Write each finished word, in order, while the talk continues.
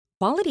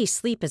Quality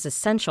sleep is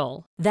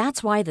essential.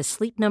 That's why the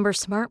Sleep Number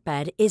Smart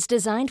Bed is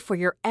designed for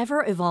your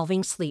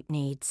ever-evolving sleep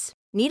needs.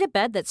 Need a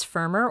bed that's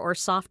firmer or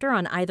softer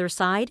on either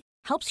side?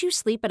 Helps you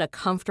sleep at a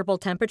comfortable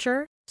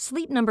temperature?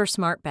 Sleep Number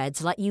Smart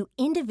Beds let you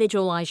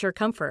individualize your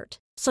comfort,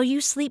 so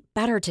you sleep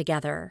better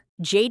together.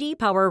 J.D.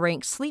 Power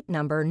ranks Sleep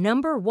Number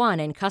number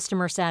 1 in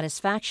customer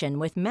satisfaction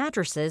with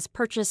mattresses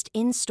purchased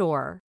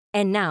in-store.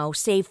 And now,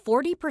 save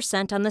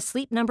 40% on the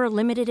Sleep Number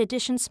Limited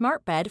Edition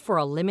Smart Bed for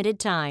a limited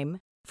time.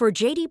 For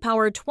J.D.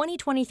 Power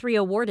 2023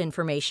 award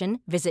information,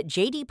 visit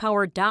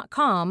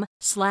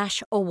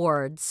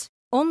jdpower.com/awards.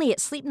 Only at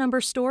Sleep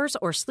Number stores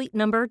or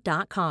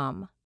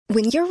sleepnumber.com.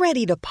 When you're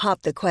ready to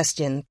pop the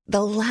question,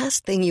 the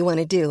last thing you want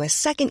to do is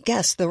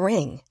second-guess the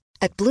ring.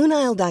 At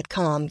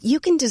BlueNile.com, you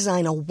can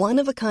design a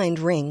one-of-a-kind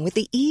ring with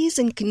the ease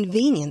and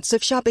convenience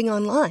of shopping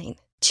online.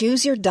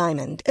 Choose your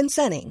diamond and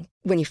setting.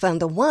 When you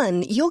find the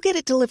one, you'll get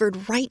it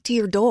delivered right to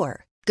your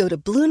door. Go to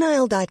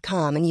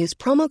BlueNile.com and use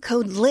promo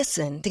code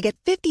LISTEN to get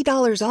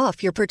 $50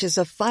 off your purchase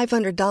of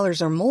 $500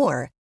 or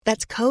more.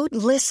 That's code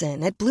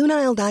LISTEN at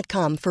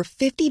BlueNile.com for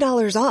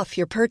 $50 off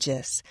your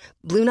purchase.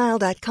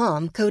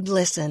 BlueNile.com, code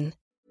LISTEN.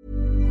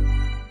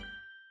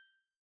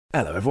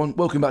 Hello everyone,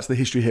 welcome back to the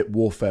History Hit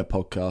Warfare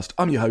podcast.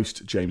 I'm your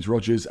host, James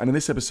Rogers, and in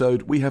this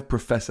episode we have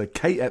Professor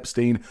Kate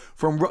Epstein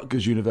from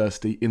Rutgers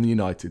University in the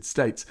United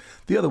States.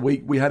 The other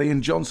week we had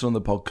Ian Johnson on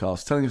the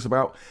podcast telling us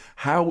about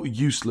how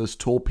useless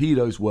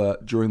torpedoes were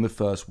during the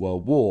First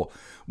World War.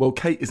 Well,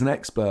 Kate is an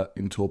expert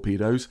in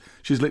torpedoes.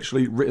 She's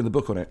literally written the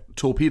book on it,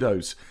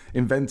 Torpedoes,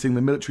 Inventing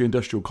the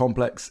Military-Industrial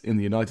Complex in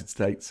the United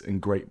States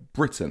and Great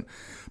Britain.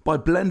 By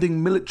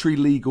blending military,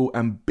 legal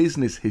and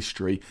business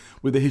history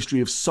with the history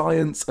of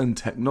science and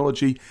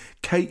technology,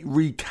 Kate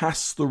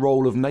recasts the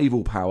role of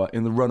naval power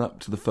in the run-up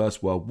to the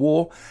First World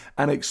War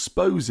and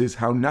exposes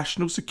how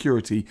national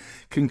security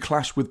can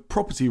clash with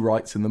property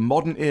rights in the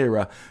modern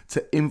era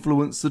to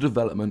influence the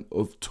development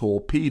of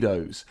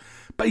torpedoes.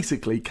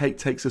 Basically, Kate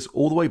takes us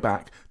all the way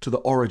back to the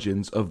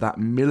origins of that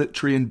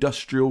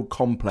military-industrial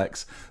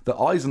complex that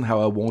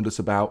Eisenhower warned us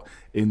about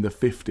in the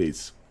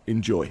 50s.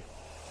 Enjoy.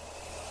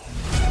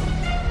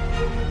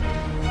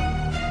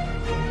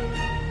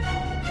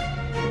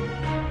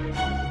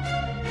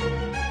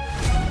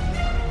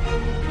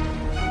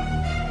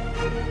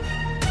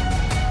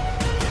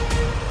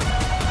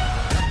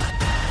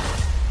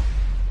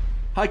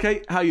 Hi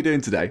Kate, how are you doing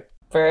today?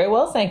 Very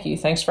well, thank you.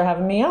 Thanks for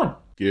having me on.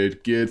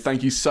 Good.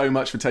 Thank you so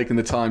much for taking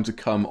the time to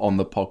come on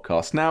the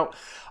podcast. Now,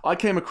 I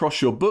came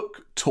across your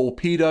book,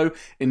 Torpedo,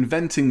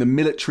 Inventing the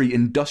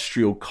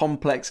Military-Industrial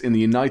Complex in the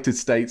United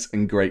States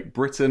and Great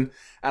Britain,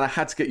 and I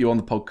had to get you on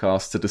the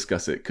podcast to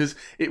discuss it because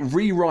it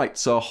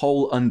rewrites our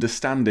whole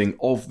understanding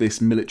of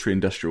this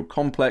military-industrial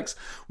complex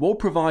while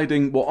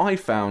providing what I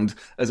found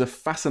as a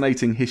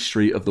fascinating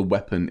history of the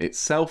weapon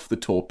itself, the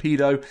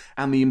torpedo,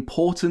 and the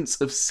importance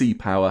of sea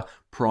power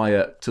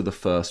prior to the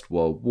First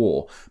World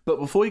War. But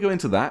before we go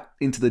into that,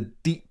 into the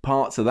deep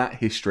parts of that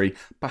history,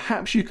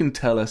 perhaps you can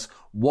tell us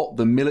what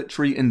the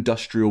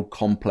military-industrial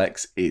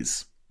complex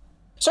is.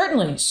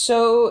 Certainly.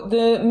 So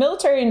the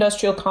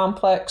military-industrial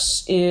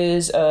complex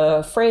is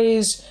a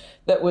phrase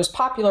that was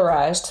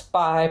popularized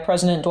by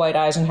President Dwight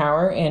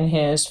Eisenhower in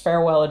his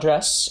farewell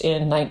address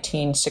in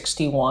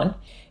 1961.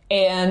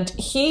 And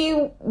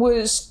he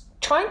was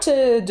trying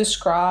to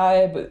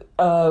describe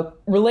a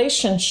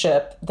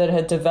relationship that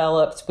had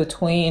developed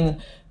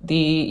between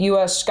the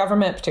U.S.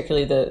 government,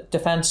 particularly the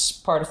defense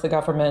part of the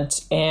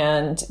government,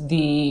 and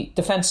the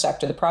defense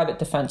sector, the private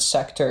defense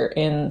sector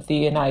in the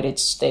United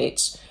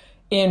States,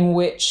 in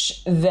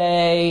which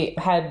they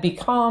had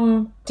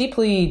become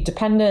deeply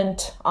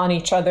dependent on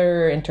each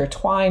other,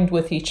 intertwined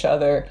with each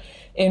other,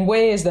 in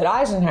ways that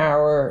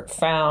Eisenhower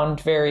found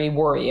very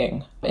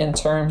worrying in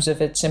terms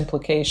of its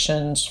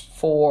implications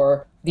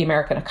for the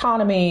American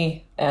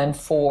economy and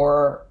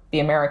for the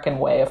American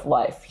way of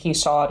life. He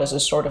saw it as a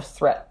sort of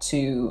threat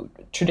to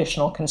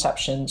traditional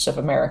conceptions of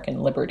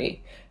American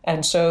liberty.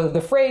 And so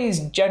the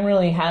phrase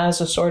generally has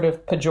a sort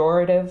of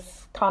pejorative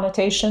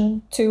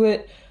connotation to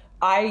it.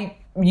 I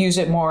use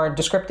it more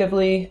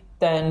descriptively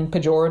than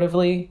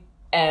pejoratively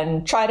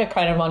and try to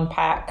kind of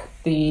unpack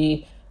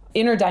the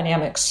inner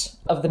dynamics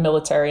of the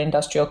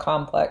military-industrial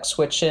complex,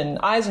 which in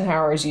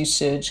Eisenhower's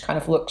usage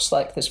kind of looks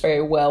like this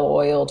very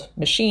well-oiled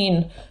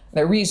machine.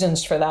 There are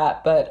reasons for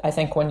that, but I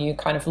think when you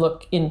kind of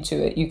look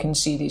into it, you can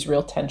see these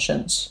real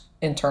tensions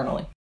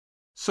internally.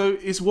 So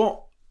is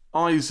what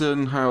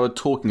Eisenhower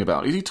talking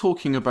about? Is he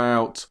talking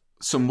about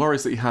some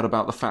worries that he had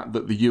about the fact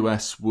that the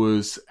US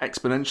was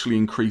exponentially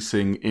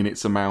increasing in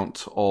its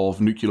amount of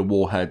nuclear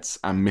warheads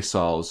and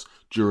missiles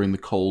during the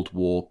Cold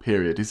War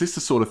period? Is this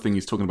the sort of thing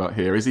he's talking about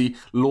here? Is he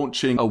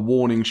launching a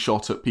warning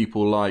shot at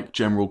people like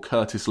General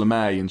Curtis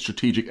LeMay and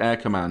Strategic Air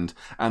Command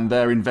and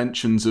their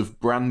inventions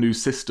of brand new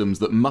systems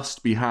that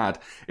must be had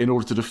in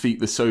order to defeat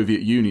the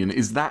Soviet Union?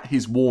 Is that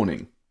his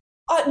warning?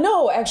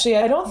 No, actually,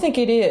 I don't think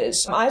it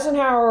is.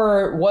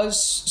 Eisenhower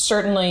was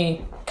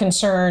certainly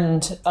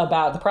concerned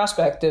about the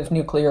prospect of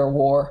nuclear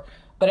war,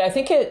 but I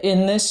think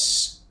in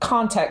this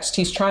context,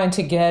 he's trying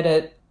to get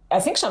at I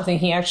think something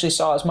he actually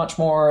saw as much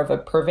more of a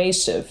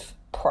pervasive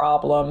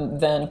problem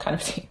than kind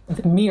of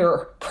the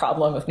mere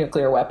problem of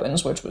nuclear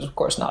weapons, which was, of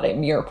course, not a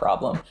mere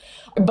problem.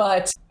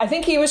 But I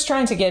think he was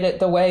trying to get at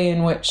the way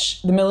in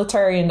which the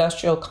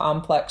military-industrial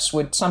complex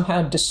would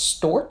somehow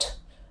distort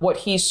what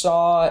he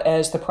saw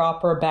as the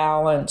proper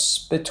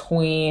balance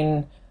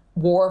between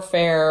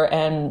warfare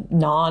and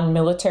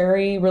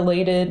non-military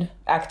related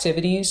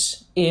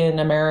activities in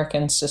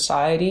American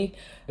society.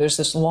 There's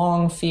this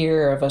long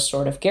fear of a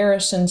sort of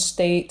garrison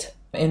state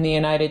in the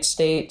United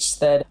States,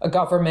 that a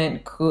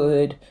government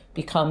could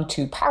become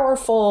too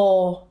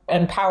powerful,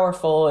 and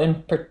powerful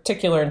in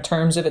particular in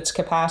terms of its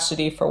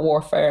capacity for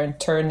warfare, and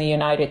turn the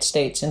United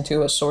States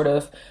into a sort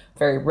of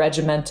very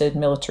regimented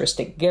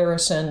militaristic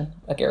garrison,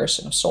 a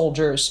garrison of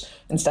soldiers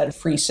instead of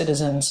free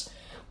citizens.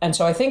 And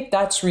so I think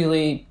that's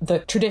really the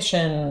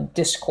tradition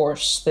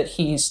discourse that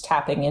he's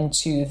tapping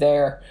into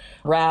there,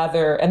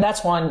 and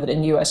that's one that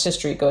in U.S.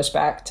 history goes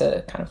back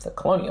to kind of the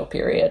colonial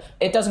period.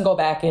 It doesn't go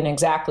back in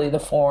exactly the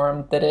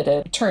form that it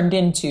had turned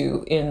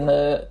into in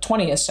the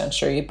 20th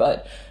century,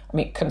 but I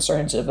mean,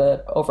 concerns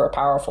over a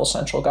powerful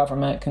central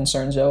government,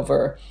 concerns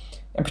over,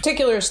 in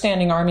particular, a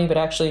standing army, but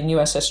actually in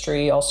U.S.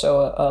 history,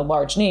 also a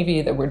large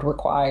navy that would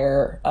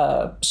require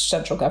a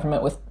central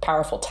government with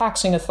powerful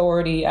taxing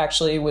authority,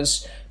 actually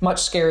was much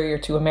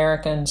scarier to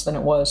Americans than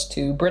it was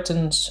to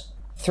Britons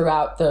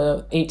throughout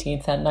the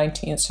 18th and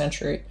 19th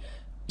century.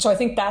 So I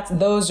think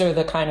those are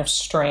the kind of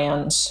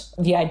strands,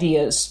 the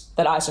ideas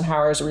that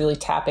Eisenhower is really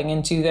tapping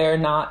into there,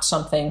 not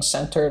something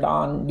centered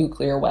on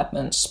nuclear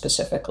weapons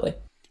specifically.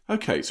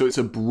 Okay, so it's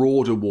a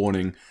broader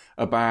warning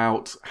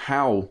about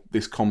how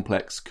this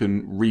complex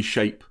can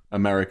reshape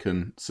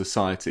American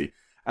society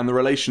and the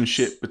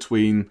relationship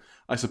between,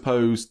 I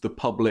suppose, the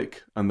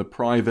public and the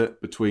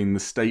private, between the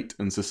state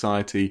and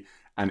society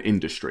and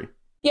industry.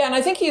 Yeah, and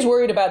I think he's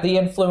worried about the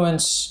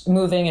influence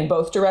moving in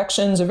both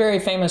directions. A very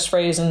famous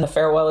phrase in the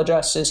farewell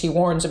address is he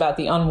warns about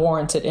the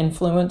unwarranted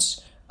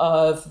influence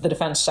of the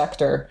defense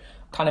sector,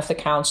 kind of the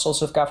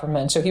councils of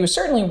government. So he was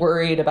certainly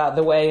worried about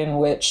the way in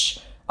which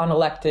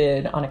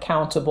unelected,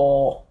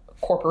 unaccountable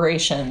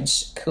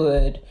corporations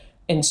could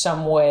in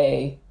some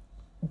way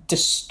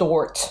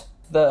distort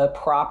the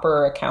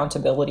proper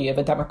accountability of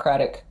a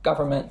democratic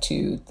government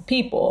to the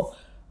people.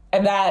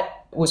 And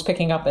that was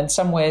picking up in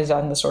some ways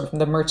on the sort of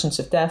the Merchants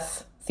of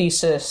Death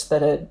thesis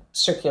that had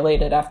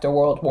circulated after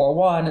World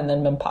War I and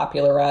then been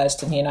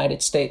popularized in the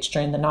United States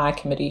during the Nye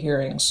Committee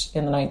hearings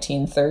in the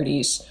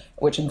 1930s,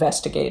 which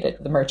investigated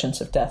the Merchants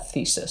of Death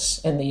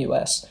thesis in the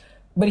U.S.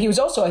 But he was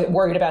also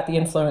worried about the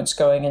influence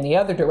going in the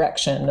other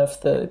direction of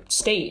the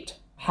state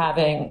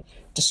having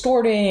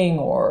distorting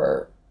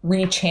or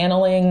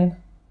rechanneling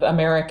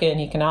American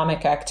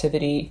economic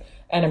activity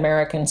and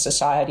American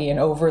society in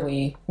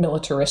overly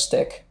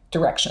militaristic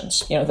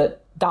directions. You know, that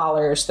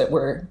dollars that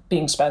were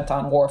being spent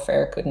on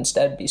warfare could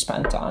instead be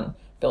spent on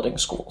building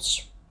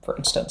schools, for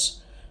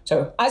instance.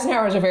 So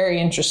Eisenhower is a very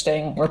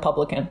interesting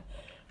Republican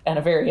and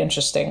a very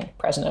interesting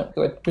president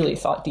who had really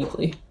thought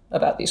deeply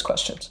about these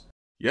questions.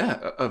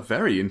 Yeah, a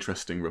very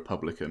interesting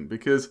Republican,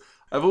 because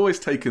I've always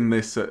taken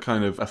this at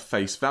kind of a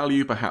face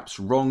value, perhaps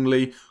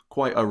wrongly,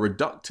 quite a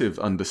reductive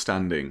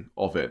understanding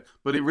of it.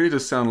 But it really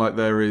does sound like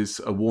there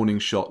is a warning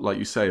shot, like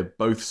you say, of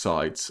both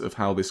sides of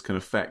how this can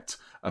affect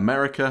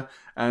America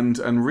and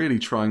really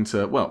trying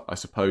to, well, I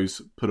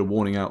suppose, put a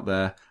warning out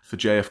there for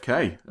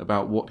JFK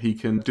about what he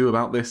can do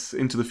about this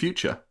into the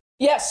future.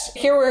 Yes,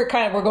 here we're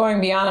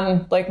going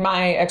beyond like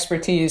my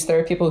expertise. There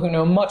are people who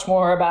know much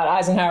more about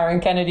Eisenhower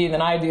and Kennedy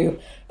than I do.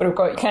 But of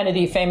course,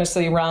 Kennedy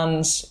famously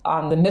runs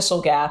on the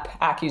missile gap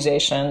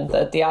accusation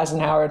that the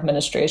Eisenhower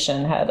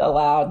administration had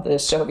allowed the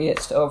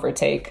Soviets to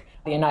overtake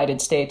the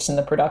United States in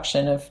the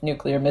production of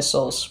nuclear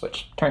missiles,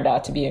 which turned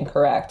out to be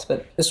incorrect.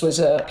 But this was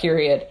a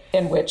period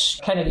in which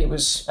Kennedy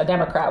was a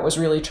Democrat, was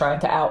really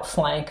trying to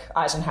outflank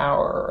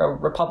Eisenhower, a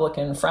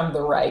Republican from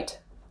the right,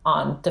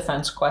 on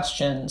defense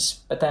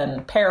questions, but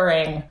then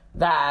pairing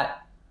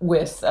that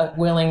with a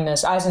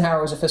willingness.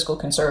 Eisenhower was a fiscal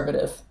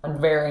conservative and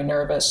very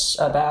nervous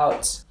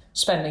about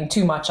spending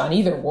too much on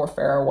either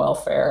warfare or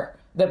welfare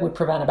that would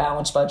prevent a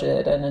balanced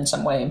budget and in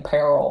some way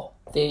imperil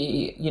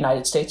the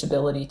United States'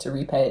 ability to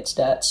repay its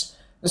debts.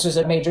 This was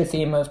a major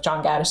theme of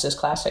John Gaddis's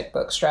classic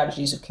book,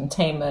 Strategies of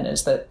Containment,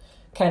 is that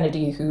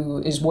Kennedy, who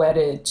is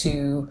wedded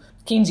to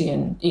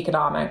Keynesian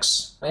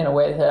economics in a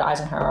way that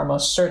Eisenhower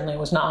most certainly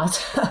was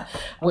not,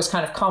 was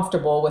kind of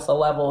comfortable with a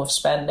level of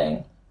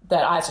spending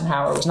that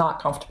Eisenhower was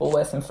not comfortable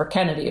with. And for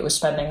Kennedy, it was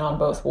spending on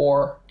both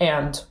war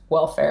and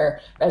welfare,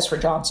 as for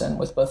Johnson,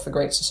 with both the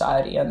Great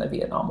Society and the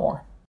Vietnam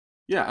War.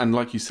 Yeah, and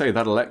like you say,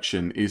 that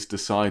election is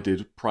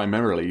decided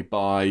primarily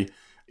by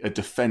a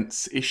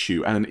defense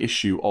issue and an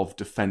issue of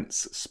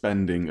defense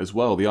spending as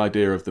well. The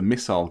idea of the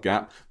missile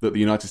gap, that the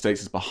United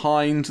States is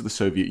behind the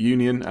Soviet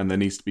Union and there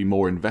needs to be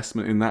more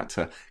investment in that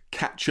to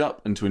catch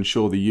up and to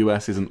ensure the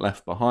US isn't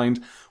left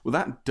behind. Well,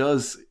 that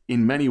does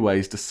in many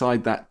ways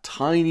decide that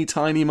tiny,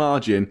 tiny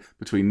margin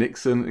between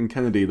Nixon and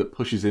Kennedy that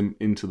pushes him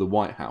into the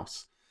White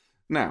House.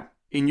 Now,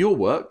 in your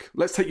work,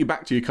 let's take you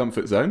back to your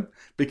comfort zone,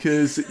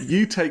 because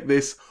you take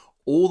this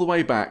all the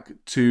way back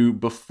to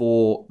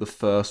before the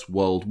First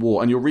World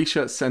War. And your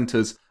research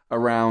centres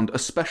around a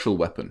special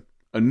weapon,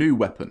 a new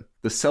weapon,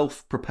 the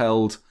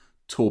self-propelled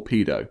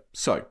torpedo.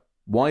 So,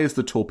 why is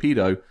the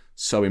torpedo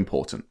so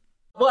important?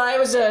 Well, it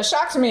was a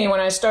shock to me when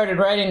I started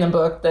writing the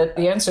book that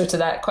the answer to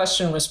that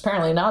question was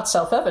apparently not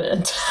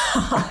self-evident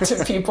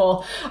to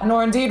people,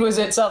 nor indeed was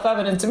it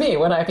self-evident to me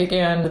when I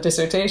began the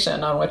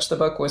dissertation on which the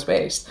book was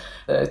based.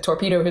 The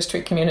torpedo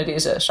history community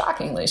is a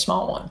shockingly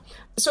small one.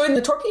 So in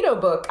the torpedo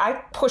book, I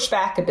pushed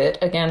back a bit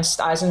against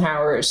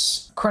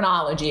Eisenhower's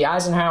chronology.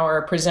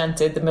 Eisenhower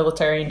presented the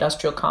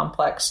military-industrial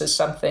complex as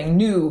something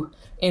new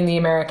in the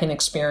American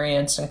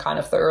experience and kind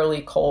of the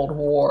early Cold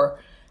War.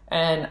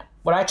 And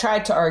what I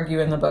tried to argue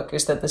in the book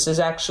is that this is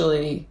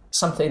actually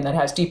something that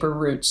has deeper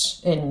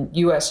roots in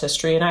U.S.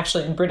 history and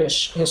actually in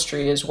British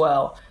history as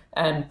well.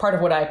 And part of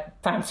what I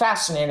found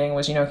fascinating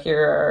was,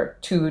 here are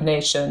two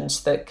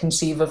nations that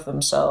conceive of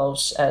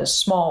themselves as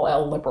small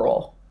L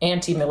liberal,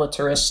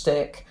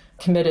 anti-militaristic,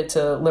 committed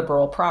to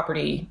liberal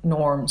property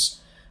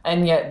norms.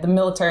 And yet the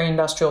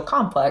military-industrial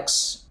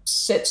complex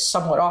sits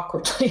somewhat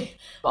awkwardly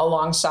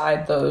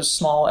alongside those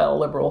small L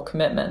liberal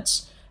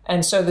commitments.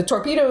 And so the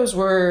torpedoes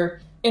were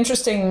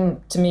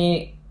interesting to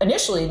me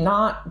initially,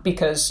 not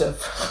because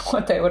of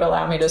what they would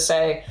allow me to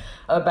say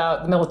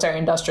about the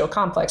military-industrial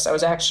complex. I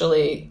was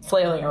actually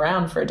flailing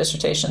around for a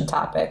dissertation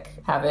topic,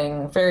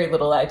 having very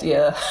little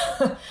idea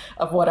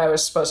of what I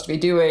was supposed to be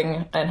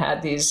doing, and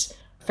had these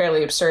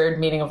fairly absurd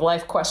meaning of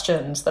life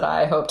questions that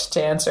I hoped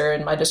to answer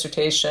in my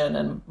dissertation.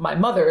 And my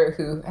mother,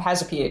 who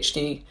has a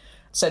PhD,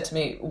 said to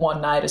me one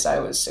night as I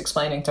was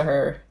explaining to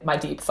her my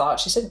deep thought,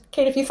 she said,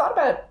 "Kate, if you thought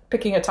about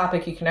picking a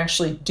topic you can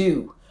actually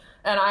do."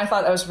 And I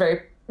thought that was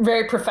very,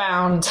 very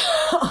profound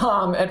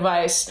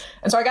advice.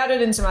 And so I got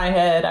it into my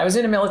head. I was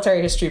in a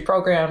military history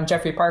program.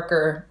 Jeffrey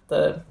Parker,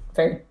 the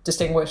very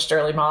distinguished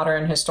early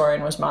modern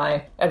historian, was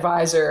my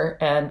advisor,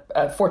 and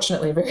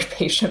fortunately a very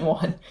patient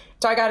one.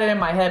 So I got it in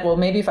my head, well,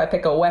 maybe if I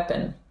pick a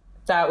weapon,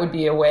 that would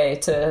be a way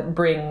to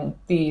bring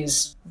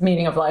these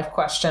meaning of life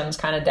questions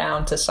kind of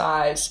down to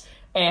size.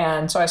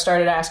 And so I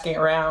started asking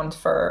around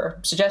for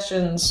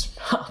suggestions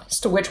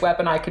as to which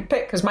weapon I could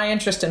pick, because my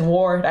interest in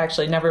war had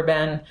actually never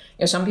been,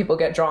 some people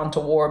get drawn to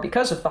war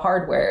because of the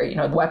hardware,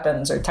 the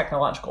weapons or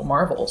technological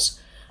marvels.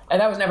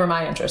 And that was never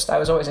my interest. I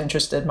was always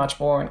interested much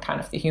more in kind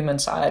of the human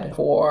side of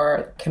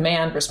war,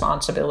 command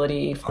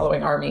responsibility,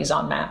 following armies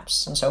on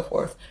maps and so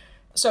forth.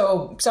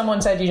 So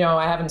someone said,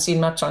 I haven't seen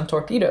much on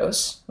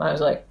torpedoes. And I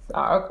was like,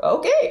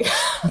 okay,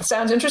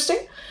 sounds interesting.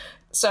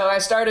 So I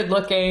started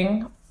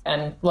looking.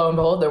 And lo and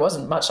behold, there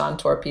wasn't much on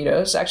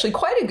torpedoes. Actually,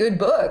 quite a good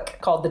book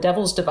called The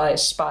Devil's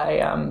Device by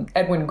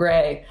Edwin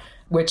Gray,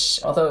 which,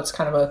 although it's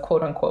kind of a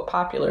quote-unquote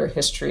popular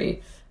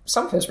history,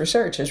 some of his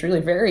research is really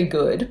very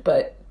good,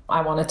 but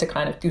I wanted to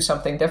kind of do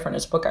something different.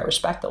 It's a book I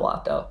respect a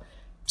lot, though.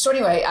 So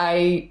anyway,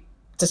 I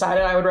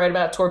decided I would write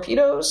about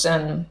torpedoes,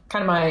 and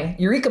kind of my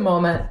eureka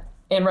moment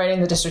in writing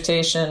the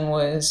dissertation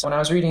was when I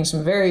was reading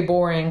some very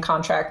boring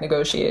contract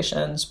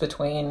negotiations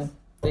between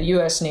the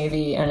U.S.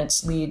 Navy and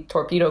its lead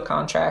torpedo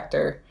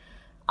contractor.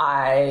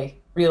 I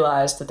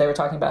realized that they were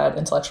talking about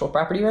intellectual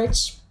property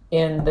rights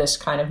in this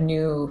kind of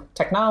new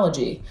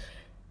technology.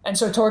 And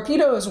so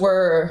torpedoes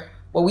were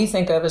what we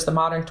think of as the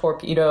modern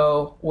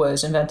torpedo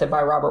was invented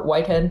by Robert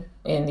Whitehead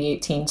in the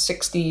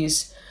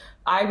 1860s.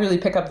 I really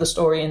pick up the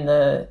story in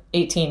the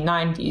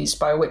 1890s,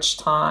 by which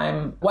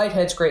time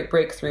Whitehead's great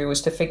breakthrough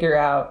was to figure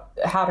out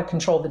how to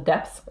control the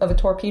depth of a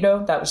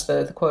torpedo. That was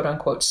the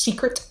quote-unquote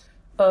secret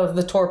of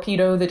the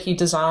torpedo that he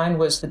designed,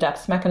 was the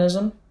depth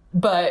mechanism.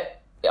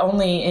 But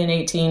only in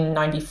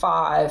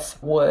 1895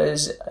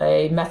 was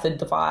a method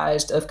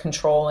devised of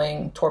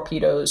controlling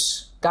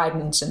torpedoes'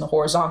 guidance in the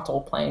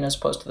horizontal plane as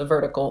opposed to the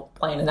vertical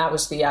plane. And that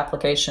was the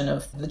application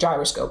of the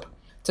gyroscope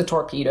to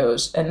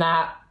torpedoes. And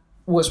that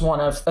was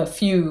one of a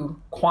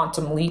few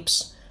quantum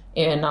leaps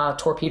in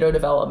torpedo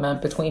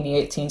development between the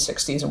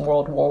 1860s and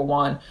World War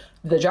I.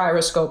 The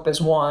gyroscope is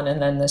one,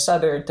 and then this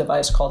other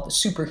device called the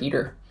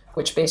superheater,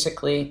 which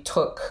basically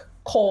took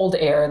cold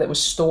air that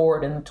was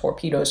stored in the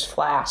torpedo's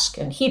flask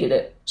and heated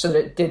it so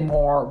that it did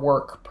more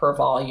work per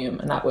volume.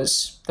 And that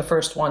was the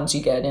first ones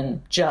you get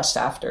in just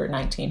after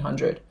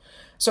 1900.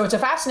 So it's a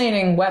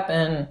fascinating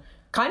weapon,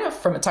 kind of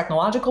from a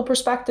technological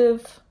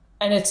perspective.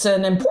 And it's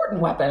an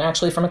important weapon,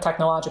 actually, from a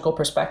technological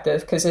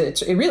perspective, because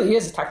it really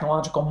is a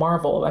technological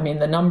marvel. I mean,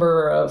 the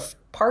number of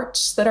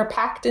parts that are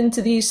packed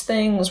into these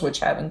things,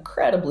 which have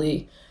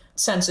incredibly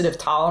sensitive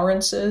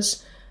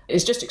tolerances,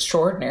 is just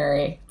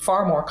extraordinary,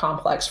 far more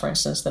complex, for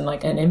instance, than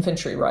like an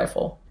infantry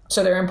rifle.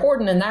 So they're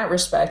important in that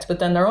respect, but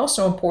then they're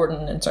also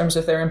important in terms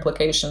of their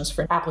implications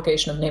for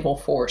application of naval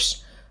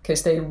force,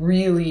 because they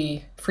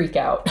really freak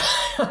out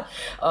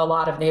a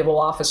lot of naval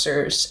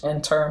officers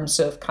in terms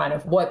of kind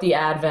of what the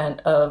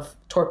advent of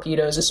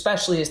torpedoes,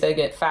 especially as they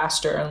get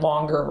faster and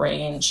longer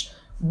range,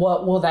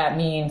 what will that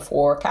mean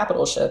for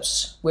capital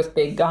ships with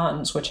big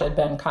guns, which had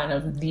been kind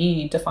of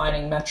the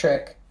defining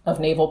metric of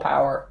naval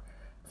power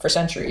for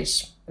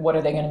centuries. What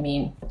are they going to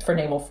mean for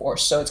naval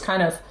force? So it's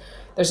kind of,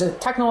 there's a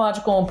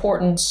technological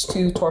importance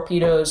to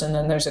torpedoes, and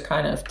then there's a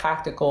kind of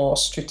tactical,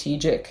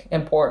 strategic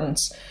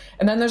importance.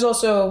 And then there's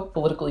also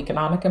political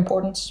economic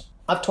importance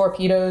of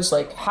torpedoes.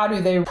 Like, how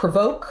do they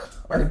provoke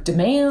or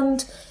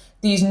demand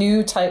these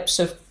new types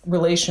of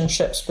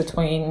relationships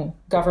between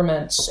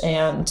governments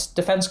and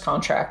defense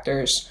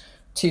contractors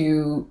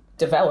to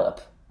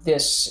develop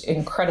this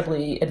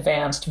incredibly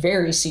advanced,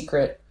 very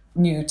secret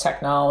new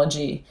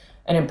technology?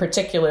 And in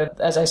particular,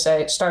 as I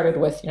say, it started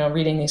with,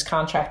 reading these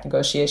contract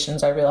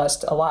negotiations. I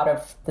realized a lot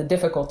of the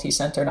difficulty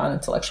centered on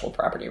intellectual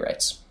property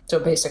rights. So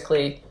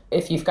basically,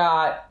 if you've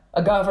got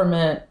a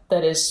government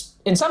that is,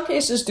 in some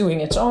cases, doing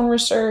its own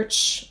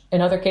research,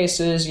 in other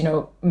cases,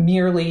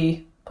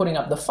 merely putting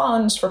up the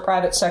funds for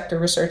private sector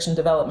research and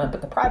development,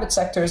 but the private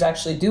sector is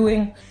actually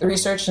doing the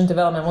research and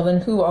development, well,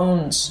 then who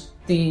owns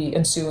the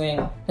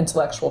ensuing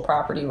intellectual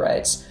property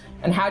rights?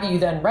 And how do you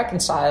then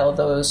reconcile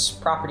those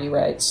property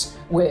rights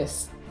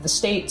with the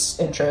state's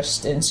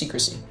interest in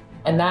secrecy?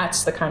 And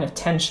that's the kind of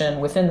tension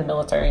within the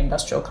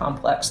military-industrial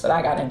complex that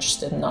I got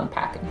interested in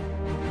unpacking.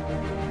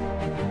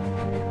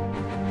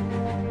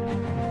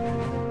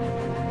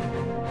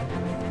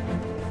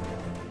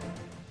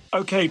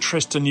 Okay,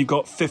 Tristan, you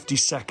got 50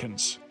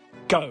 seconds.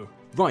 Go.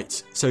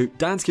 Right, so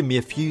Dan's given me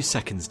a few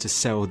seconds to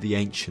sell the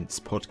Ancients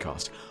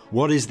podcast.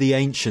 What is the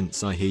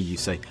Ancients, I hear you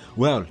say?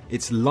 Well,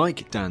 it's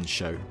like Dan's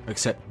show,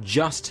 except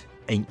just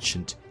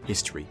ancient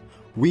history.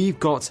 We've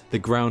got the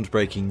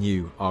groundbreaking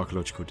new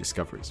archaeological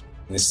discoveries.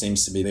 This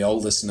seems to be the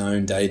oldest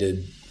known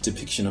dated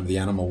depiction of the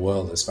animal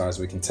world, as far as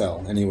we can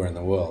tell, anywhere in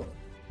the world.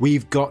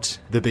 We've got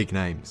the big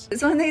names.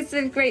 It's one of those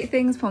sort of great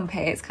things,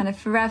 Pompeii. It's kind of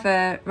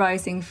forever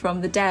rising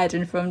from the dead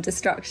and from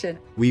destruction.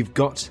 We've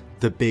got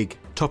the big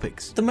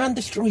topics. The man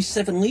destroys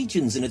 7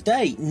 legions in a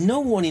day. No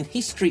one in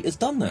history has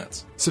done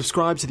that.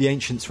 Subscribe to the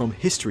Ancients from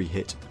History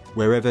Hit,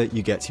 wherever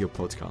you get your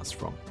podcast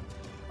from.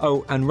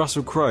 Oh, and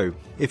Russell Crowe,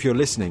 if you're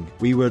listening,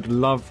 we would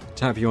love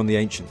to have you on the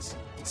Ancients.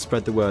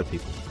 Spread the word,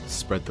 people.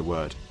 Spread the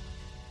word.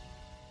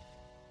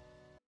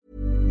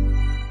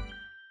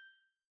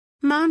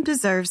 Mom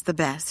deserves the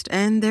best,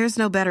 and there's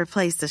no better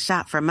place to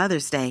shop for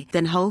Mother's Day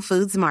than Whole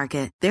Foods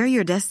Market. They're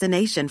your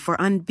destination for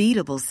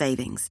unbeatable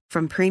savings,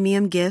 from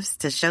premium gifts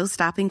to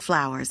show-stopping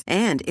flowers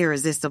and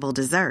irresistible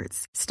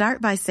desserts.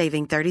 Start by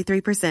saving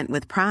 33%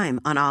 with Prime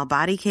on all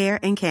body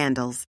care and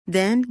candles.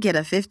 Then get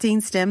a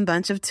 15-stem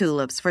bunch of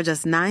tulips for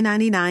just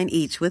 $9.99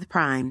 each with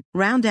Prime.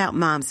 Round out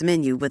Mom's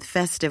menu with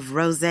festive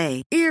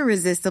rosé,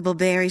 irresistible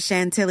berry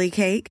chantilly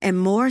cake, and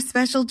more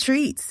special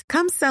treats.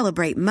 Come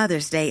celebrate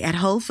Mother's Day at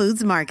Whole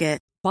Foods Market.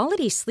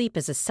 Quality sleep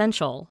is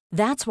essential.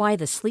 That's why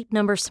the Sleep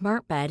Number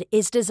Smart Bed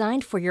is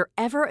designed for your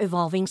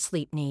ever-evolving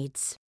sleep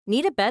needs.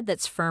 Need a bed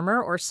that's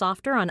firmer or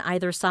softer on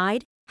either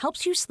side?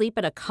 Helps you sleep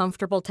at a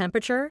comfortable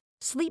temperature?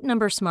 Sleep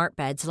Number Smart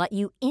Beds let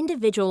you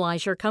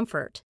individualize your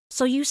comfort,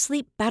 so you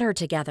sleep better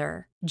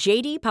together.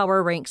 J.D.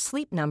 Power ranks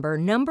Sleep Number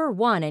number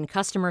 1 in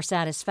customer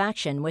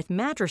satisfaction with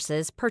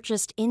mattresses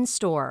purchased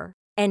in-store.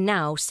 And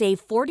now,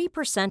 save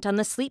 40% on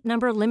the Sleep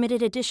Number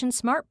Limited Edition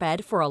Smart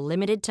Bed for a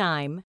limited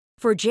time.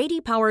 For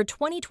J.D. Power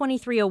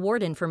 2023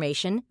 award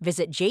information,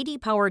 visit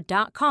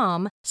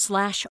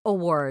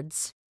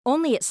jdpower.com/awards.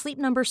 Only at Sleep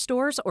Number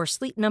stores or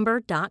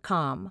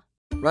sleepnumber.com.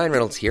 Ryan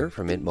Reynolds here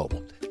from Mint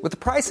Mobile. With the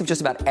price of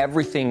just about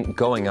everything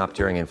going up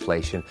during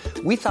inflation,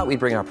 we thought we'd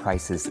bring our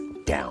prices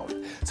down.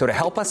 So to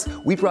help us,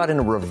 we brought in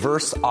a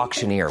reverse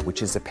auctioneer,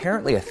 which is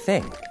apparently a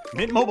thing.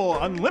 Mint Mobile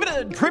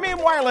Unlimited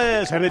Premium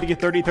Wireless. How to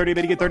get 30, 30,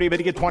 bit to get 30, bit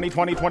to get 20,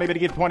 20, 20, bit to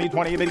get 20,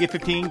 20, bit to get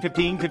 15,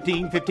 15,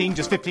 15, 15,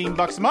 just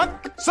 $15 a month?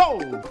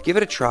 Sold! Give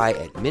it a try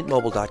at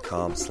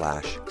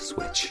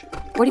mintmobile.com/switch.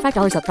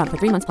 $45 up front for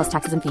 3 months plus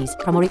taxes and fees.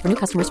 Promo rate for new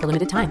customers for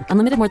limited time.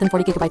 Unlimited more than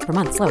 40 gigabytes per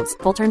month. Slows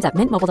full terms at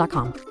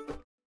mintmobile.com.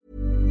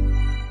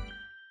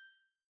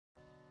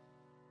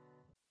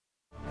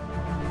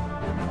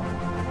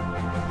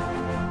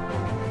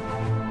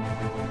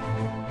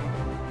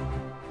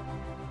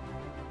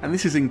 And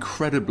this is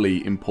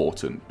incredibly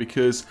important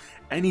because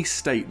any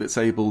state that's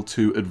able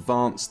to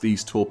advance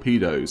these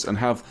torpedoes and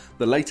have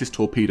the latest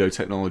torpedo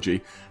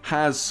technology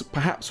has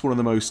perhaps one of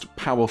the most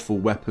powerful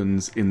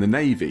weapons in the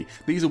Navy.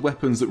 These are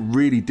weapons that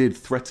really did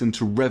threaten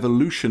to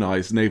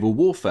revolutionize naval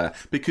warfare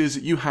because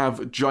you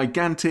have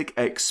gigantic,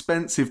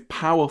 expensive,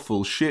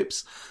 powerful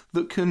ships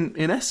that can,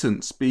 in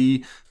essence,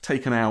 be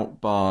taken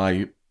out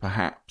by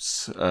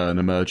perhaps an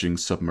emerging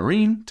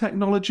submarine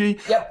technology,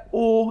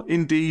 or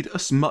indeed a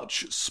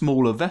much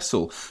smaller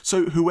vessel.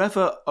 So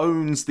whoever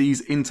owns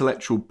these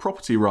intellectual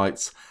property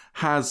rights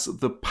has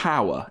the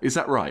power. Is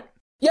that right?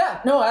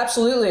 Yeah, no,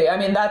 absolutely. I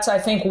mean, that's, I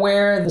think,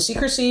 where the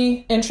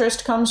secrecy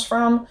interest comes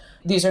from.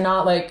 These are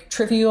not like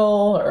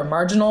trivial or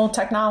marginal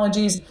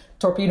technologies.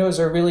 Torpedoes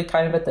are really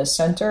kind of at the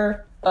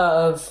center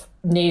of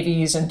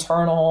Navy's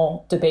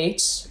internal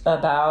debates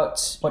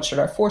about what should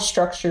our force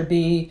structure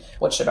be,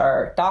 what should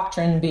our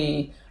doctrine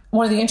be.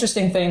 One of the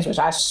interesting things, which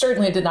I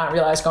certainly did not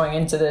realize going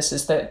into this,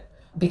 is that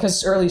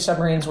because early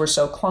submarines were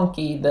so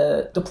clunky,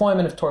 the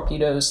deployment of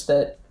torpedoes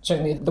that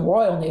certainly the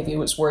Royal Navy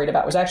was worried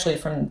about was actually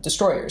from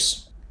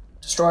destroyers.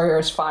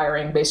 destroyers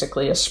firing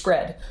basically a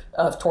spread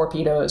of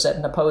torpedoes at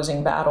an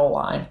opposing battle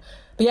line.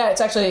 But yeah,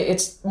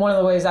 it's one of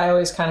the ways I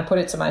always kind of put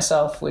it to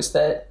myself was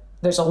that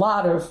there's a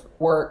lot of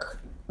work,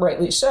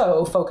 rightly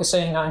so,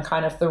 focusing on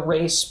kind of the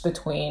race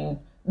between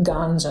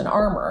guns and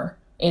armor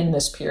in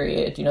this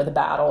period, the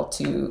battle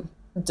to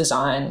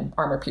design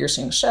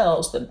armor-piercing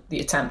shells, the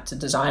attempt to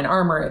design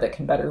armor that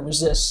can better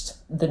resist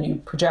the new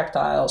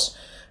projectiles.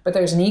 But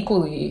there's an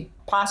equally,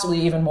 possibly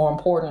even more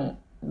important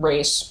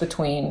race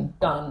between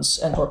guns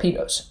and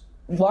torpedoes,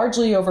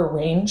 largely over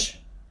range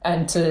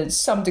and to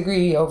some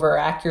degree over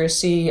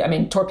accuracy. I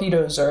mean,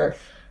 torpedoes are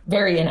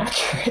very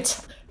inaccurate,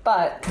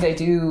 but they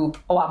do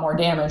a lot more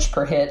damage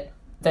per hit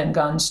than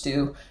guns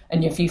do.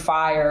 And if you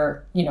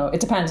fire, it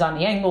depends on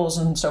the angles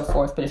and so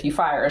forth, but if you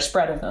fire a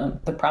spread of them,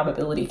 the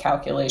probability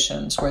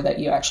calculations were that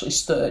you actually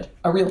stood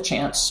a real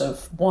chance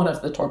of one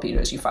of the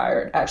torpedoes you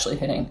fired actually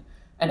hitting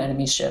an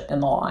enemy ship in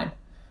the line.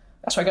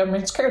 That's why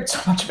governments cared so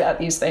much about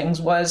these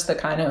things, was the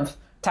kind of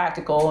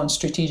tactical and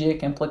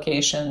strategic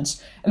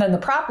implications. And then the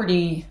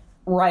property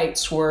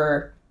rights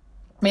were,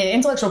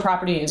 intellectual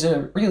property is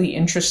a really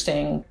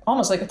interesting,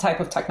 almost like a type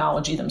of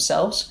technology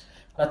themselves,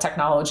 a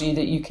technology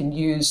that you can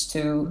use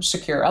to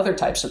secure other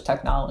types of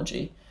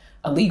technology,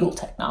 a legal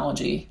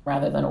technology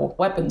rather than a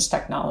weapons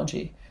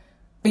technology.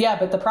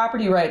 But the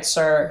property rights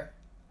are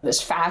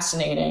this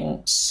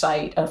fascinating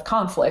site of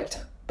conflict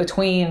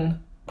between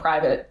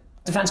private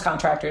defense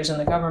contractors and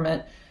the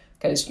government,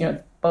 because,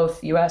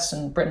 both US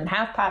and Britain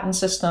have patent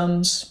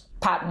systems.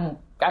 Patent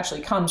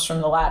actually comes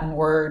from the Latin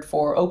word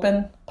for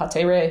open,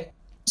 patere.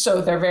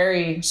 So they're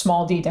very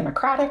small d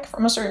democratic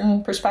from a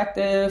certain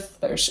perspective.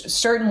 There's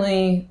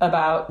certainly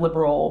about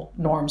liberal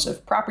norms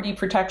of property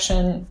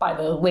protection. By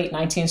the late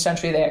 19th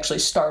century, they actually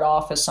start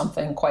off as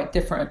something quite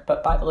different,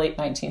 but by the late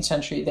 19th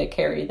century, they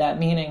carry that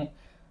meaning.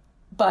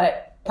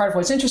 But part of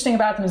what's interesting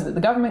about them is that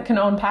the government can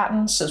own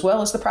patents as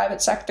well as the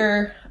private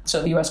sector.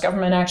 So the US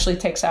government actually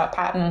takes out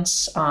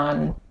patents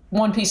on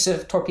one piece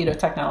of torpedo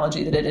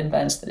technology that it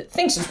invents that it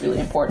thinks is really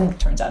important. It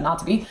turns out not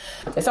to be.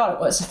 They thought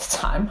it was at the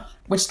time,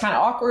 which is kind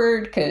of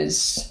awkward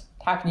because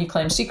how can you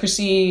claim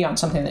secrecy on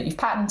something that you've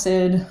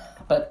patented?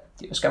 But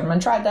the US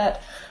government tried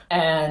that.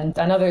 And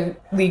another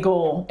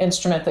legal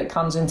instrument that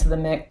comes into the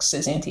mix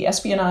is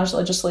anti-espionage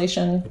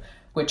legislation,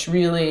 which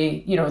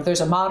really, there's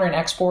a modern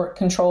export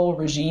control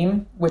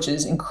regime, which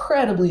is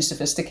incredibly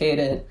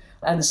sophisticated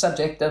and the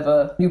subject of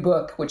a new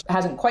book, which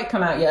hasn't quite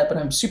come out yet, but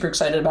I'm super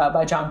excited about,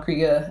 by John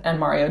Kriege and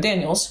Mario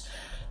Daniels.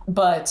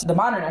 But the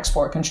modern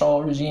export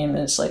control regime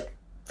is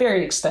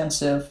very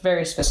extensive,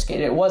 very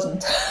sophisticated. It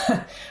wasn't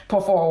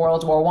before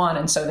World War I.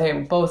 And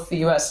so both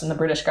the US and the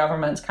British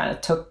governments kind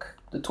of took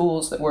the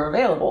tools that were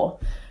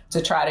available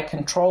to try to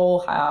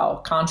control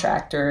how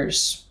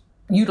contractors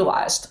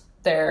utilized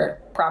their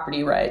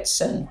property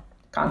rights. And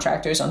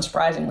contractors,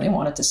 unsurprisingly,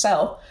 wanted to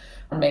sell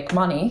and make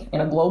money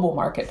in a global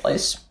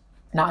marketplace,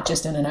 not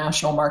just in a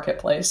national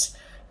marketplace.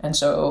 And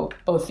so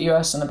both the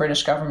US and the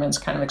British governments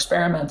kind of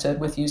experimented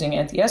with using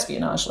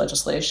anti-espionage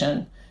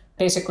legislation,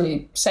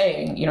 basically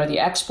saying, the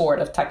export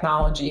of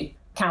technology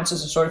counts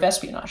as a sort of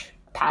espionage,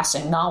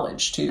 passing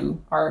knowledge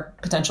to our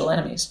potential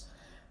enemies.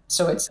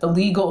 So it's the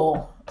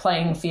legal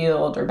playing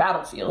field or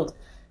battlefield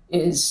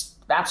is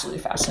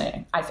absolutely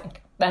fascinating, I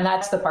think. And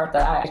that's the part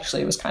that I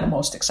actually was kind of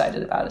most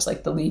excited about, is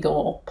the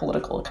legal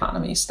political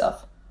economy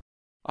stuff.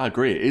 I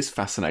agree. It is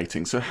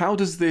fascinating. So how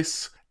does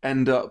this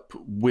end up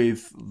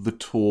with the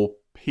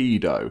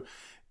torpedo?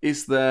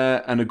 Is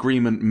there an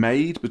agreement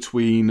made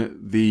between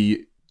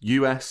the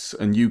US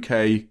and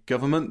UK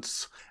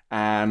governments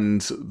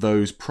and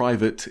those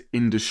private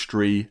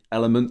industry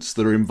elements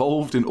that are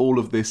involved in all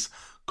of this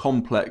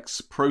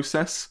complex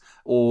process,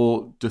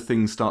 or do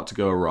things start to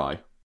go awry?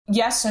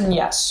 Yes and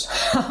yes.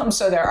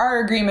 So there are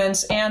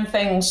agreements and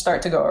things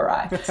start to go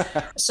awry.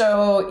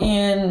 So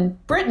in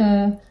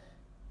Britain,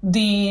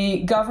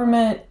 the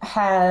government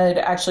had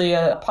actually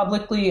a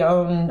publicly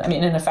owned,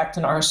 in effect,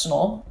 an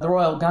arsenal, the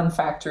Royal Gun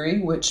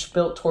Factory, which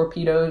built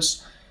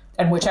torpedoes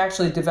and which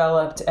actually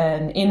developed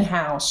an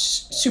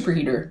in-house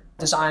superheater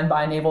designed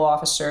by a naval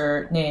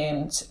officer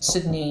named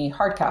Sidney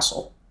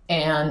Hardcastle.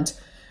 And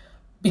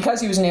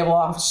because he was a naval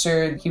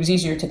officer, he was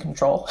easier to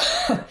control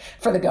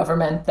for the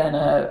government than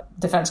a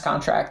defense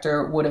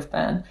contractor would have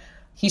been.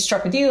 He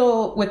struck a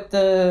deal with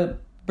the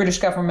British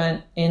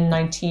government in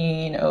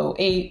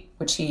 1908,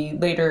 which he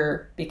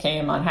later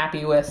became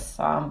unhappy with.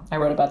 I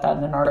wrote about that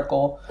in an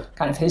article,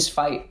 kind of his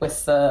fight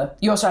with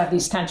you also have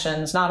these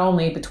tensions, not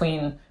only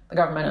between the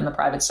government and the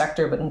private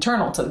sector, but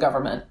internal to the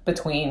government,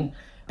 between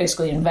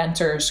basically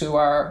inventors who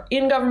are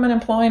in government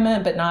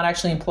employment, but not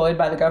actually employed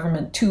by the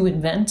government to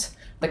invent.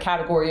 The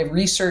category of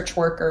research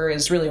worker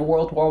is really a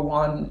World War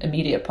I,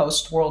 immediate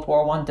post-World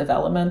War I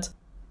development,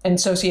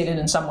 associated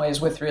in some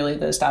ways with really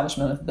the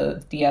establishment of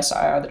the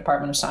DSIR, the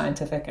Department of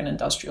Scientific and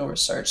Industrial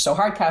Research. So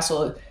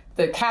Hardcastle,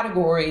 the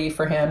category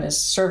for him is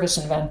service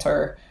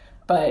inventor,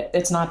 but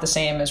it's not the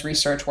same as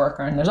research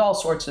worker. And there's all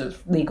sorts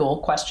of legal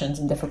questions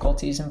and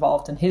difficulties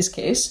involved in his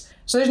case.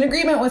 So there's an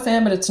agreement with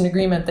him, but it's an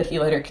agreement that he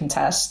later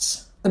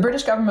contests. The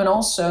British government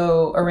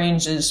also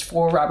arranges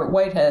for Robert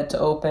Whitehead to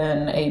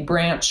open a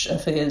branch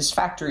of his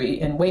factory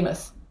in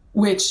Weymouth,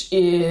 which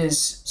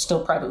is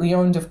still privately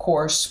owned, of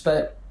course,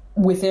 but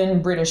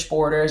within British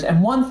borders.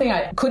 And one thing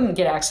I couldn't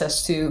get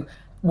access to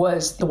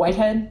was the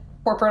Whitehead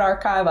corporate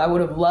archive. I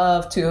would have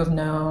loved to have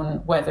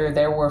known whether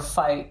there were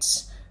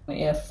fights,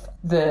 if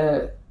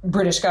the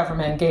British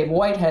government gave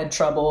Whitehead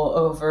trouble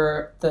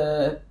over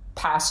the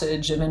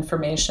passage of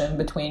information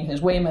between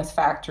his Weymouth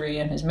factory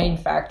and his main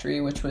factory,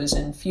 which was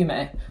in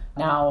Fiume,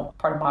 now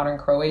part of modern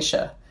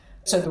Croatia.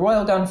 So the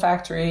Royal Gun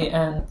Factory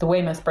and the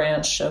Weymouth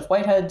branch of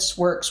Whitehead's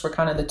works were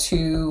kind of the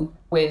two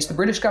ways the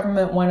British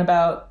government went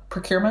about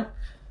procurement.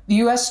 The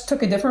US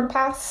took a different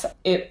path.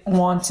 It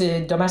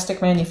wanted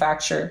domestic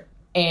manufacture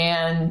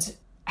and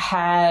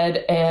had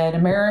an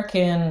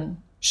American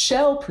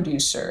shell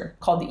producer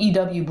called the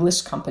E.W.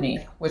 Bliss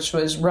Company, which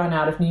was run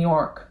out of New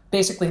York,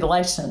 basically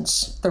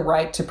licensed the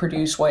right to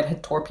produce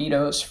Whitehead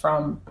torpedoes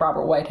from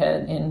Robert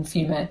Whitehead in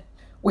Fiume,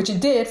 which it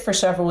did for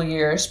several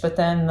years. But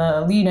then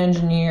the lead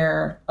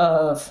engineer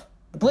of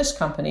the Bliss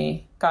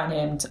Company, a guy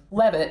named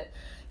Levitt,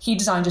 he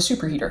designed a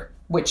superheater,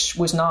 which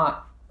was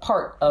not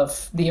part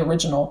of the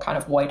original kind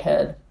of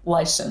Whitehead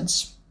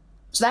license.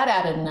 So that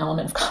added an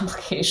element of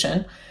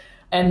complication.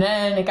 And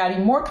then it got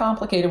even more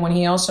complicated when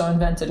he also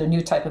invented a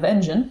new type of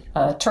engine,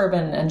 a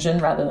turbine engine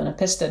rather than a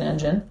piston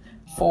engine,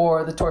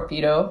 for the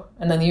torpedo.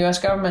 And then the US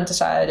government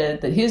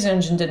decided that his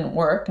engine didn't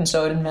work, and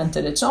so it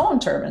invented its own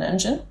turbine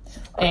engine.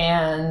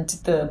 And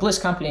the Bliss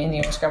Company and the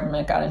US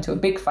government got into a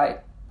big fight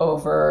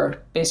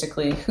over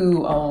basically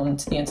who owned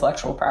the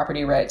intellectual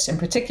property rights, in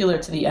particular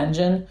to the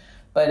engine.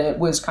 But it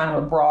was kind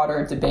of a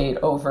broader debate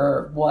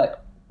over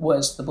what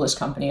was the Bliss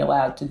Company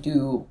allowed to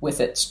do with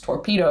its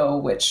torpedo,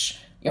 which,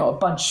 a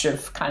bunch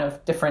of kind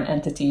of different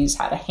entities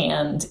had a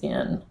hand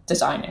in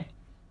designing.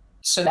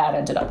 So that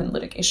ended up in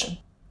litigation.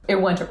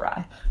 It went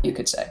awry, you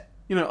could say.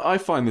 I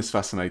find this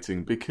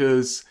fascinating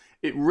because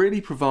it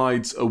really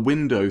provides a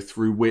window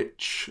through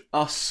which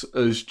us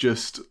as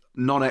just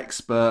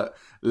non-expert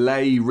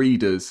lay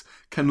readers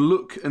can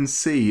look and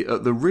see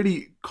at the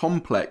really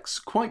complex,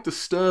 quite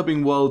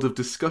disturbing world of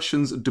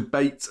discussions,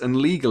 debates and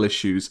legal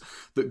issues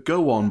that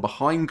go on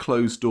behind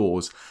closed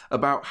doors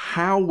about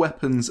how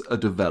weapons are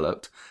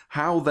developed,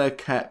 how they're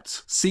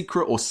kept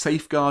secret or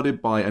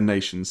safeguarded by a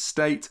nation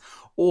state,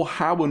 or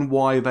how and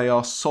why they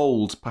are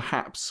sold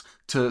perhaps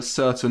to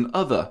certain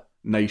other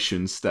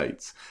nation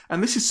states.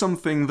 And this is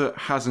something that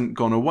hasn't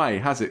gone away,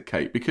 has it,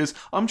 Kate? Because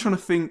I'm trying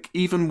to think,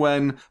 even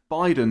when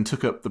Biden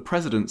took up the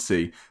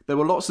presidency, there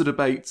were lots of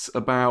debates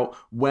about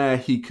where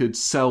he could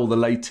sell the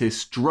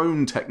latest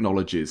drone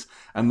technologies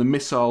and the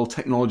missile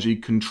technology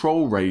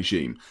control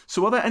regime.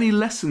 So are there any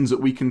lessons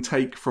that we can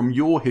take from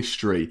your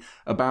history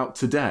about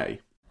today?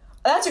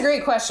 That's a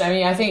great question. I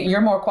mean, I think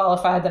you're more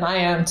qualified than I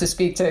am to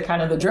speak to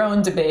kind of the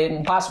drone debate,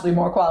 and possibly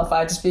more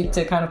qualified to speak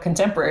to kind of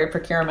contemporary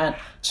procurement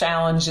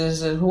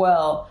challenges as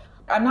well.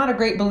 I'm not a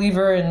great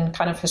believer in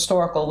kind of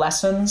historical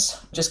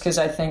lessons, just because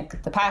I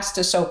think the past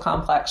is so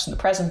complex and the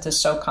present is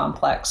so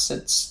complex.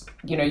 It's,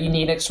 you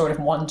need a sort of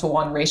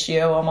 1-to-1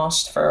 ratio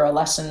almost for a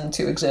lesson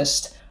to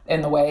exist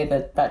in the way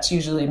that that's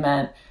usually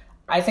meant.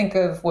 I think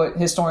of what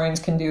historians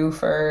can do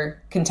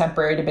for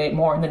contemporary debate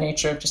more in the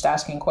nature of just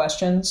asking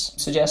questions,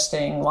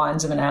 suggesting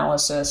lines of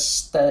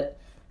analysis that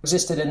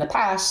existed in the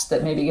past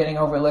that may be getting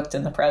overlooked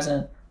in the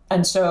present.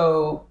 And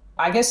so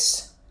I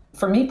guess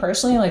for me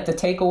personally, the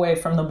takeaway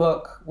from the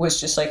book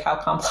was just how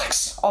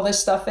complex all this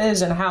stuff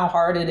is and how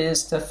hard it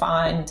is to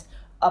find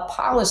a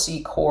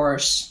policy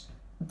course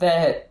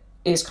that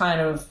is kind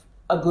of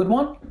a good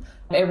one.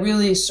 It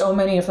really, so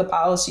many of the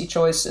policy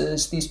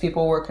choices these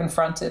people were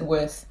confronted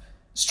with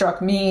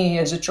struck me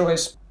as a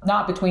choice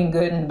not between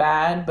good and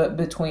bad, but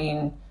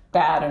between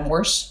bad and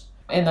worse,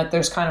 in that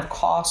there's kind of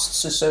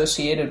costs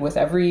associated with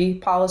every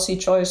policy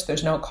choice.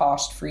 There's no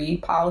cost-free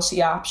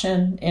policy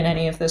option in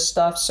any of this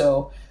stuff.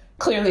 So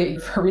clearly,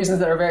 for reasons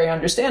that are very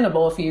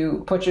understandable, if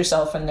you put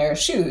yourself in their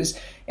shoes,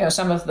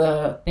 some of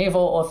the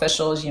naval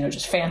officials,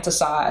 just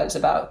fantasize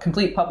about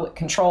complete public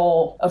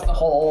control of the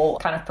whole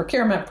kind of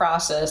procurement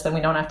process. Then we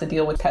don't have to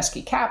deal with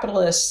pesky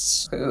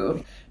capitalists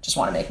who just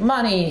want to make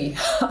money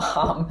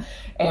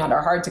and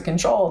are hard to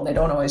control, and they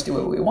don't always do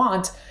what we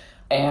want,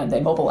 and they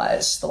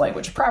mobilize the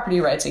language of property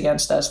rights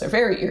against us. They're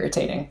very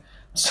irritating.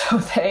 So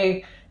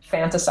they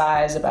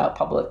fantasize about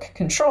public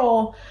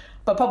control,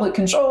 but public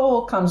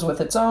control comes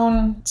with its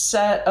own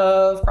set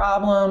of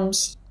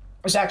problems.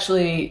 There's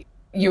actually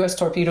U.S.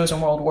 torpedoes in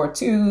World War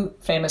II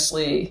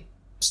famously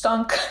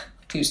stunk,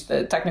 to use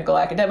the technical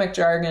academic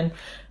jargon.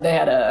 They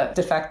had a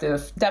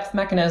defective depth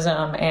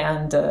mechanism,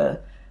 and the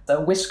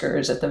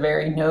whiskers at the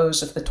very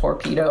nose of the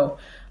torpedo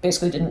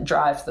basically didn't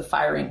drive the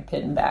firing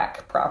pin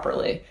back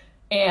properly.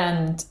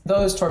 And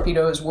those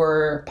torpedoes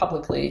were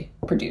publicly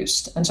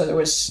produced. And so there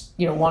was,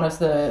 one of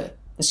the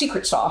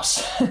secret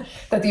sauce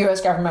that the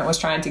U.S. government was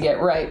trying to get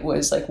right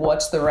was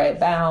what's the right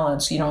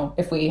balance?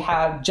 If we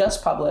have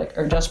just public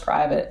or just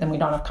private, then we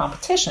don't have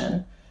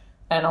competition.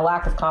 And a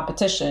lack of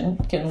competition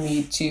can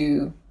lead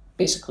to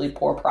basically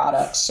poor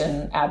products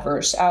and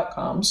adverse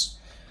outcomes.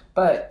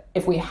 But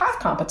if we have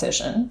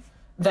competition,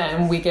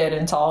 then we get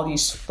into all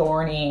these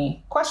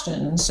thorny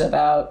questions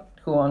about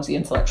who owns the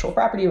intellectual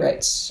property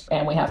rights,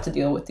 and we have to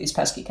deal with these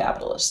pesky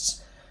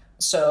capitalists.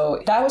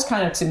 So that was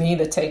kind of, to me,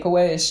 the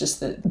takeaway is just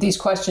that these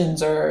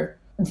questions are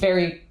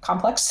very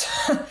complex.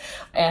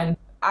 And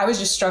I was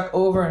just struck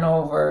over and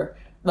over,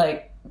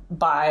 like,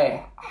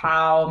 by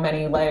how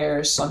many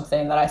layers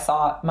something that I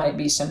thought might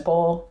be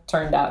simple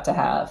turned out to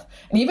have.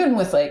 And even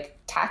with, like,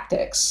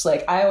 tactics,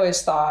 like, I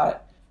always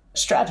thought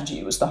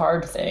strategy was the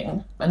hard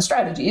thing, and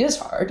strategy is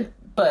hard,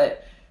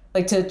 but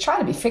like, to try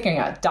to be figuring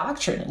out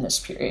doctrine in this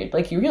period,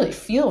 like, you really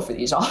feel for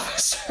these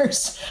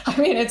officers. I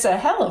mean, it's a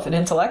hell of an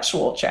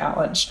intellectual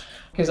challenge,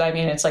 because I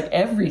mean, it's like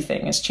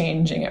everything is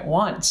changing at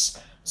once.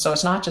 So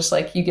it's not just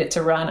like you get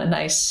to run a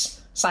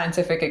nice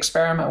scientific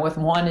experiment with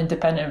one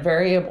independent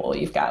variable.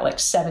 You've got like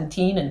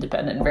 17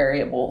 independent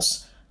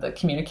variables. The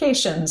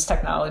communications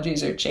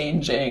technologies are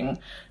changing.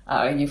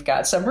 You've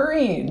got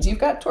submarines, you've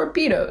got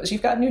torpedoes,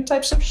 you've got new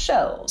types of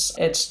shells.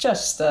 It's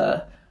just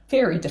a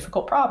very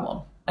difficult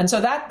problem. And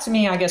so that, to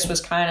me, I guess, was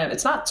kind of,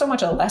 it's not so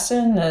much a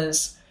lesson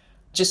as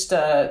just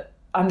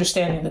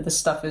understanding that this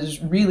stuff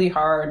is really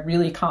hard,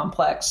 really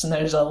complex, and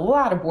there's a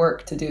lot of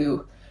work to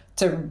do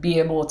to be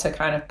able to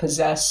kind of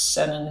possess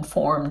an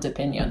informed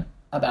opinion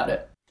about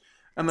it.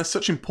 And there's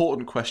such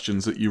important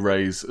questions that you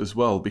raise as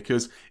well,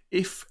 because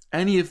if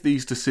any of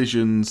these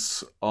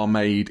decisions are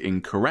made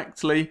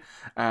incorrectly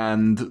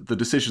and the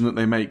decision that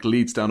they make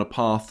leads down a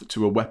path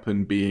to a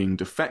weapon being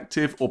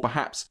defective, or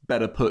perhaps,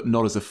 better put,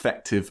 not as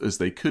effective as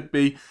they could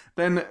be,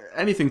 then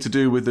anything to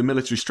do with the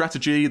military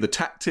strategy, the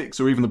tactics,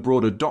 or even the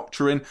broader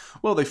doctrine,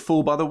 well, they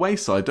fall by the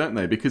wayside, don't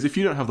they? Because if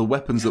you don't have the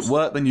weapons that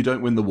work, then you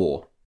don't win the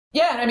war.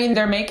 Yeah, I mean,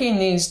 they're making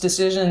these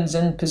decisions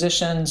in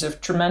positions of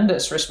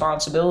tremendous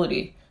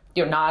responsibility.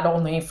 Not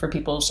only for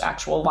people's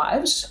actual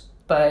lives,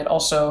 but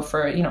also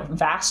for,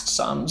 vast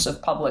sums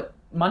of public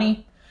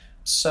money.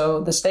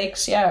 So the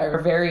stakes, are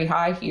very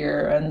high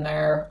here, and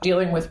they're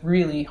dealing with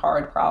really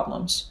hard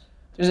problems.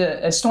 There's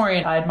a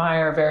historian I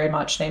admire very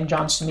much named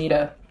John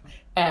Sumida,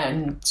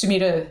 and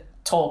Sumida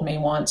told me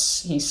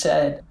once, he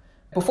said,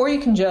 before you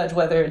can judge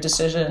whether a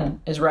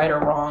decision is right or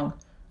wrong,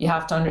 you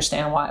have to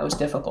understand why it was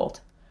difficult.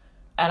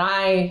 And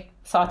I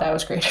thought that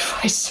was great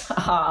advice.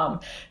 And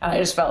I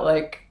just felt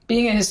like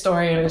being a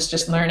historian is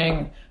just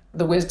learning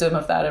the wisdom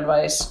of that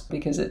advice,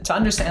 because to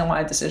understand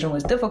why a decision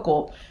was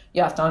difficult,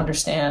 you have to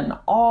understand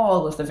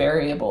all of the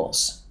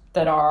variables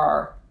that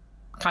are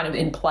kind of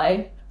in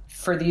play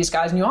for these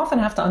guys. And you often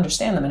have to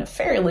understand them in a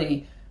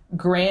fairly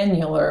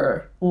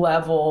granular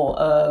level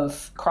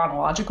of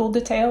chronological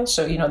detail.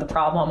 So, the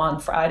problem on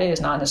Friday is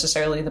not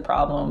necessarily the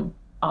problem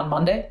on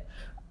Monday.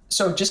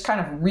 So just kind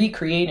of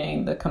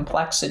recreating the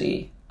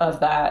complexity of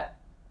that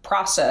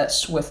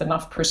process with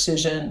enough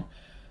precision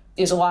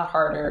is a lot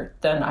harder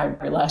than I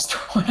realized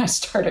when I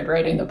started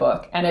writing the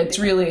book. And it's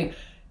really,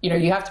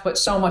 you have to put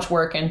so much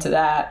work into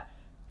that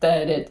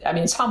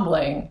it's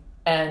humbling.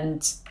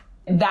 And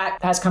that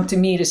has come to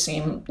me to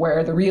seem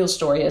where the real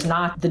story is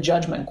not the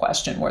judgment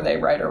question, were they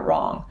right or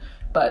wrong,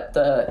 but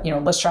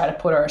let's try to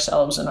put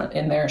ourselves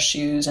in their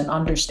shoes and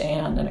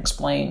understand and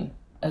explain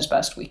as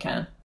best we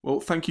can. Well,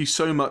 thank you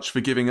so much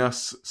for giving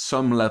us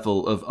some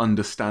level of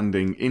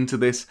understanding into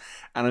this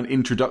and an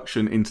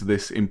introduction into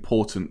this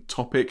important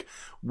topic.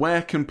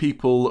 Where can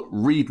people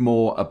read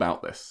more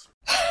about this?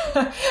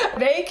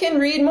 They can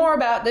read more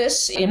about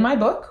this in my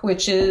book,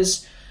 which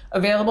is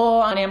available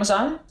on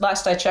Amazon.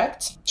 Last I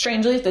checked.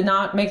 Strangely, it did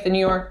not make the New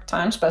York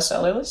Times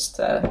bestseller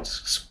list.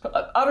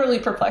 Utterly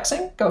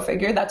perplexing. Go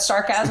figure. That's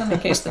sarcasm in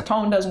case the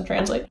tone doesn't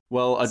translate.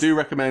 Well, I do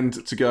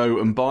recommend to go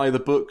and buy the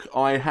book.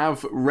 I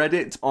have read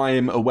it. I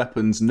am a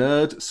weapons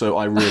nerd, so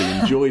I really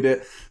enjoyed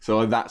it.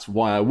 So that's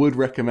why I would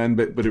recommend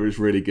it, but it was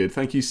really good.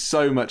 Thank you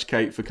so much,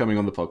 Kate, for coming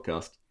on the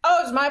podcast. Oh,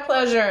 it's my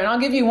pleasure. And I'll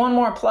give you one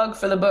more plug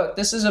for the book.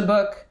 This is a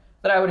book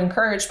that I would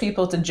encourage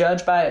people to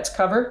judge by its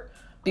cover,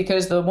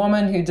 because the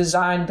woman who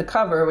designed the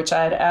cover, which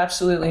I had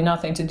absolutely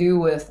nothing to do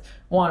with,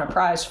 won a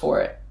prize for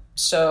it.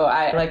 So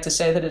I like to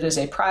say that it is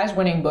a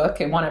prize-winning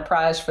book. It won a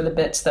prize for the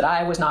bits that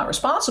I was not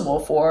responsible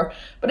for,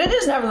 but it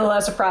is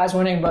nevertheless a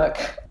prize-winning book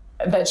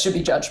that should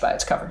be judged by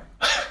its cover.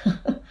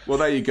 Well,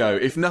 there you go.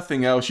 If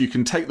nothing else, you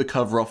can take the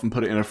cover off and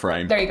put it in a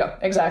frame. There you go.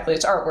 Exactly.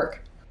 It's artwork.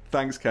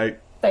 Thanks, Kate.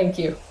 Thank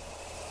you.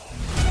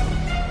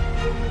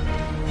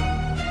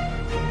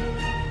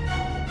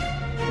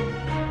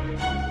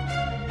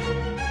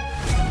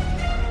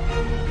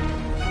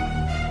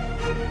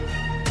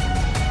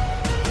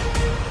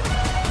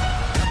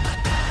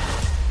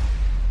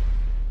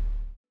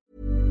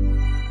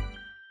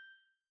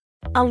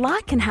 A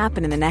lot can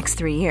happen in the next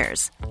 3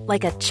 years.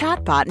 Like a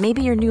chatbot may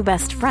be your new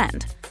best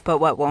friend. But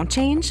what won't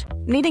change?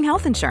 Needing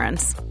health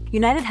insurance.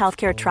 United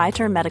Healthcare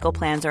Tri-Term Medical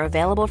Plans are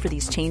available for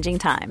these changing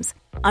times.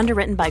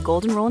 Underwritten by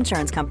Golden Rule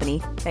Insurance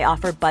Company, they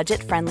offer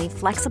budget-friendly,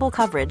 flexible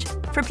coverage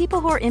for people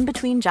who are in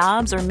between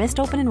jobs or missed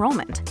open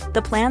enrollment.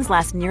 The plans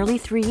last nearly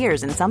 3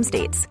 years in some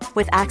states,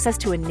 with access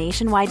to a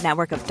nationwide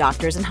network of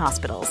doctors and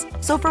hospitals.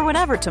 So for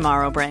whatever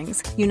tomorrow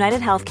brings,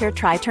 United Healthcare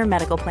Tri-Term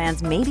Medical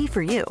Plans may be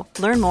for you.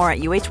 Learn more at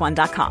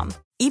uh1.com.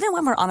 Even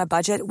when we're on a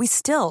budget, we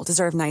still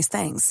deserve nice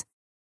things.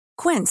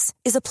 Quince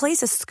is a place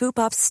to scoop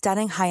up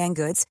stunning high-end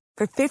goods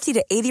for 50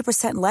 to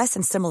 80% less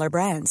than similar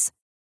brands.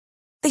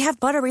 They have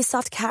buttery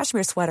soft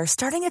cashmere sweaters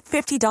starting at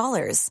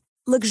 $50,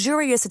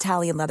 luxurious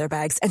Italian leather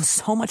bags, and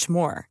so much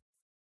more.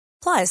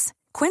 Plus,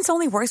 Quince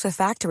only works with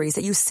factories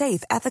that use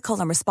safe, ethical,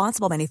 and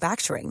responsible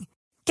manufacturing.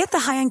 Get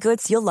the high-end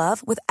goods you'll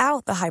love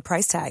without the high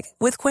price tag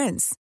with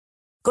Quince.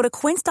 Go to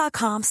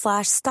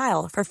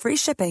quince.com/style for free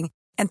shipping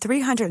and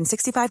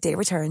 365-day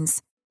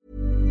returns.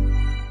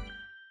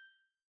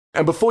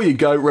 And before you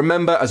go,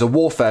 remember, as a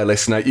Warfare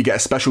listener, you get a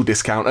special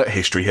discount at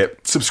History Hit.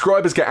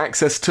 Subscribers get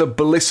access to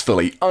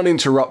blissfully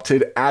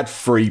uninterrupted,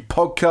 ad-free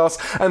podcasts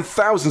and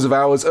thousands of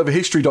hours of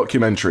history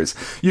documentaries.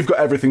 You've got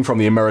everything from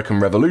the American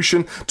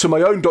Revolution to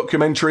my own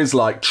documentaries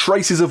like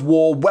Traces of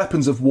War,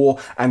 Weapons of War,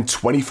 and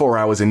 24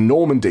 Hours in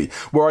Normandy,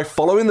 where I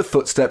follow in the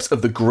footsteps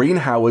of the Green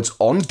Howards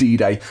on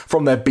D-Day,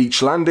 from their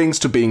beach landings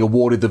to being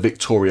awarded the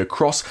Victoria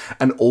Cross,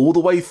 and all the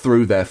way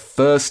through their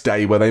first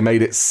day where they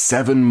made it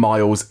 7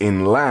 miles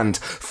inland,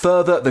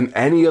 further than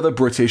any other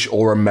British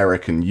or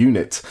American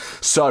unit.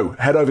 So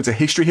head over to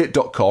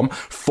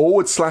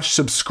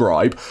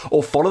historyhit.com/subscribe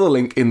or follow the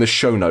link in the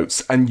show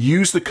notes and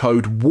use the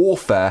code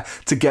WARFARE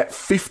to get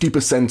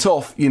 50%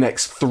 off your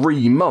next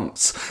 3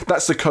 months.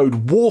 That's the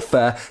code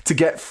WARFARE to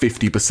get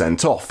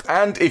 50% off.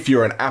 And if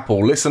you're an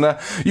Apple listener,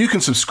 you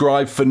can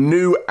subscribe for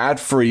new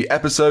ad-free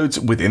episodes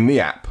within the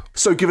app.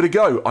 So give it a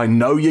go. I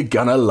know you're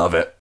gonna love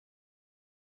it.